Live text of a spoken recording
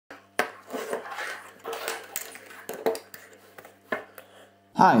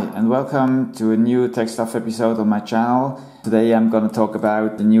Hi and welcome to a new Tech Stuff episode on my channel. Today I'm going to talk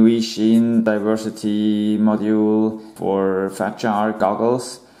about the new EACHINE diversity module for FATSHARK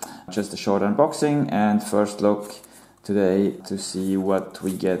goggles. Just a short unboxing and first look today to see what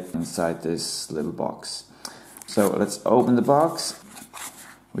we get inside this little box. So let's open the box.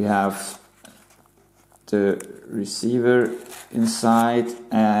 We have the receiver inside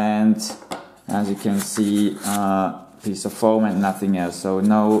and as you can see piece of foam and nothing else, so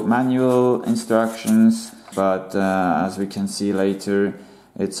no manual instructions, but as we can see later,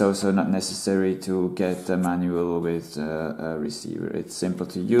 it's also not necessary to get a manual with a receiver. It's simple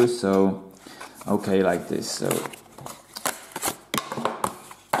to use, so okay, like this.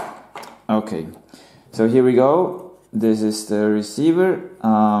 So here we go. This is the receiver.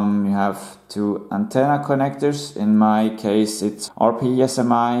 You have two antenna connectors. In my case it's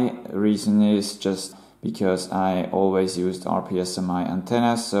RP-SMI. Reason is just because I always used RP-SMI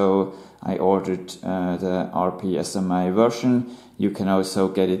antennas, so I ordered the RP-SMI version. You can also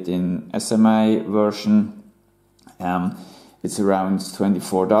get it in SMI version. It's around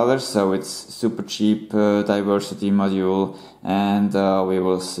 $24, so it's super cheap diversity module, and we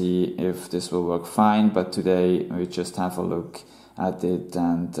will see if this will work fine, but today we just have a look at it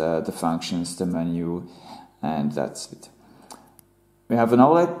and the functions, the menu, and that's it. We have an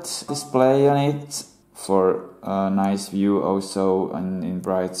OLED display on it for a nice view also in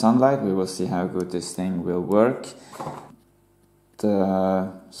bright sunlight. We will see how good this thing will work.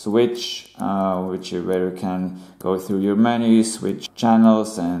 The switch, where you can go through your menu, switch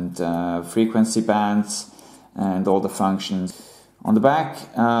channels and frequency bands and all the functions. On the back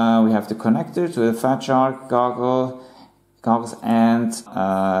we have the connector to the FATSHARK goggles and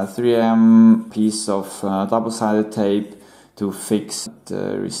a 3M piece of double-sided tape to fix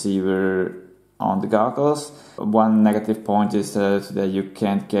the receiver on the goggles. One negative point is that you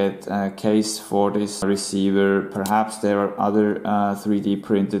can't get a case for this receiver. Perhaps there are other 3D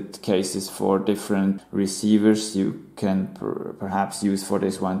printed cases for different receivers you can perhaps use for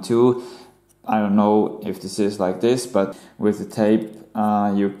this one too. I don't know if this is like this, but with the tape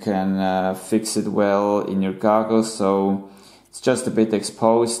you can fix it well in your goggles, so it's just a bit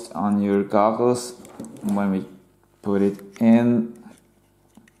exposed on your goggles. When we put it in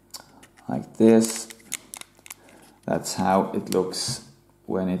like this, that's how it looks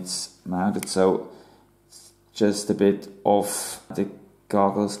when it's mounted, so it's just a bit off the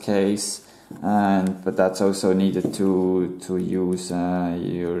goggles case, but that's also needed to use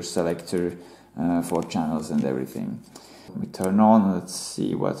your selector for channels and everything. We turn on, let's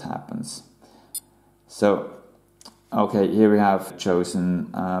see what happens. So okay, here we have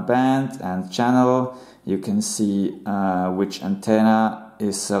chosen band and channel. You can see which antenna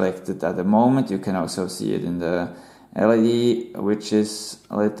is selected at the moment. You can also see it in the LED, which is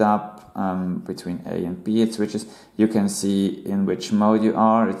lit up between A and B. It switches. You can see in which mode you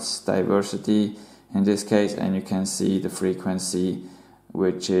are. It's diversity in this case, and you can see the frequency,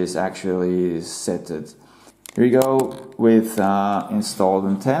 which is actually setted. Here we go with installed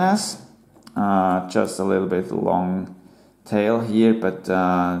antennas. Just a little bit long tail here, but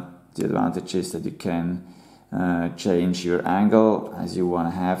the advantage is that you can change your angle as you want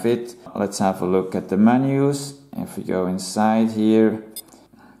to have it. Let's have a look at the menus. If we go inside here,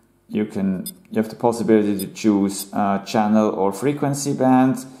 you have the possibility to choose channel or frequency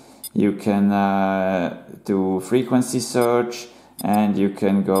band. You can do frequency search, and you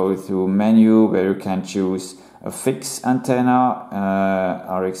can go through menu where you can choose a fixed antenna,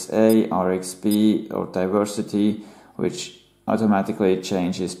 RXA, RXB or diversity, which automatically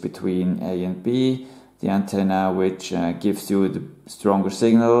changes between A and B. The antenna which gives you the stronger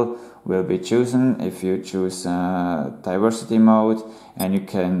signal will be chosen if you choose diversity mode, and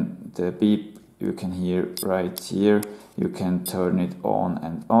the beep you can hear right here, you can turn it on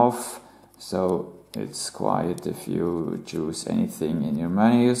and off, so it's quiet if you choose anything in your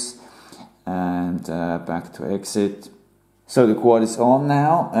menus. And back to exit. So the quad is on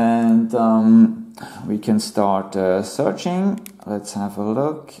now, and we can start searching. Let's have a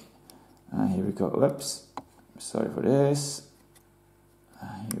look. Here we go. Oops, sorry for this.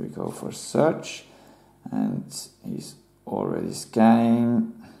 Here we go for search, and he's already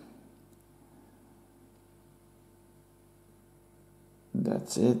scanning.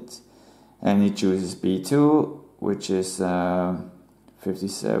 That's it, and he chooses B2, which is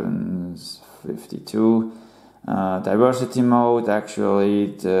 5752. Diversity mode,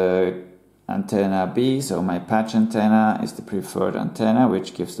 actually the antenna B, so my patch antenna is the preferred antenna,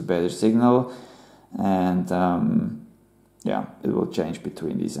 which gives the better signal, and yeah, it will change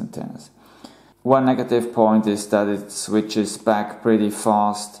between these antennas. One negative point is that it switches back pretty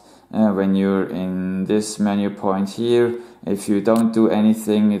fast when you're in this menu point here. If you don't do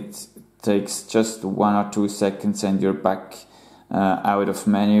anything, it takes just 1 or 2 seconds and you're back out of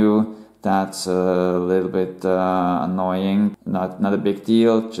menu. That's a little bit annoying. Not a big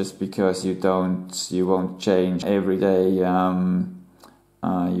deal, just because you won't change every day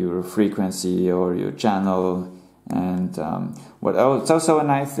your frequency or your channel. And what's also a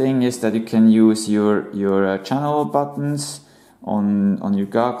nice thing is that you can use your channel buttons on your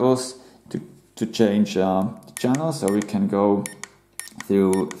goggles to change the channel. So we can go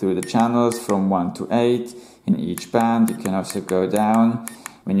through the channels from 1 to 8 in each band. You can also go down.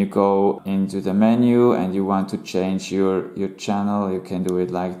 When you go into the menu and you want to change your channel, you can do it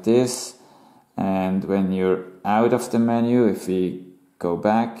like this. And when you're out of the menu, if we go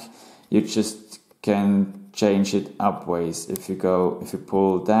back, you just can change it upwards. If you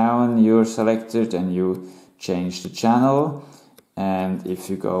pull down your selector, then you change the channel, and if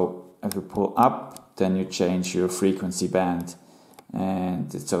you pull up, then you change your frequency band.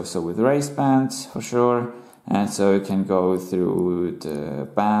 And it's also with race bands for sure. And so you can go through the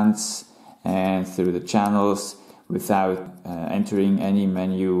bands and through the channels without entering any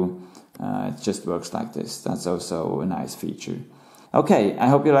menu. It just works like this. That's also a nice feature. Okay, I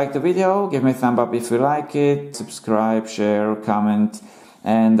hope you liked the video. Give me a thumb up if you like it. Subscribe, share, comment.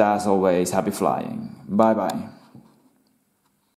 And as always, happy flying. Bye bye.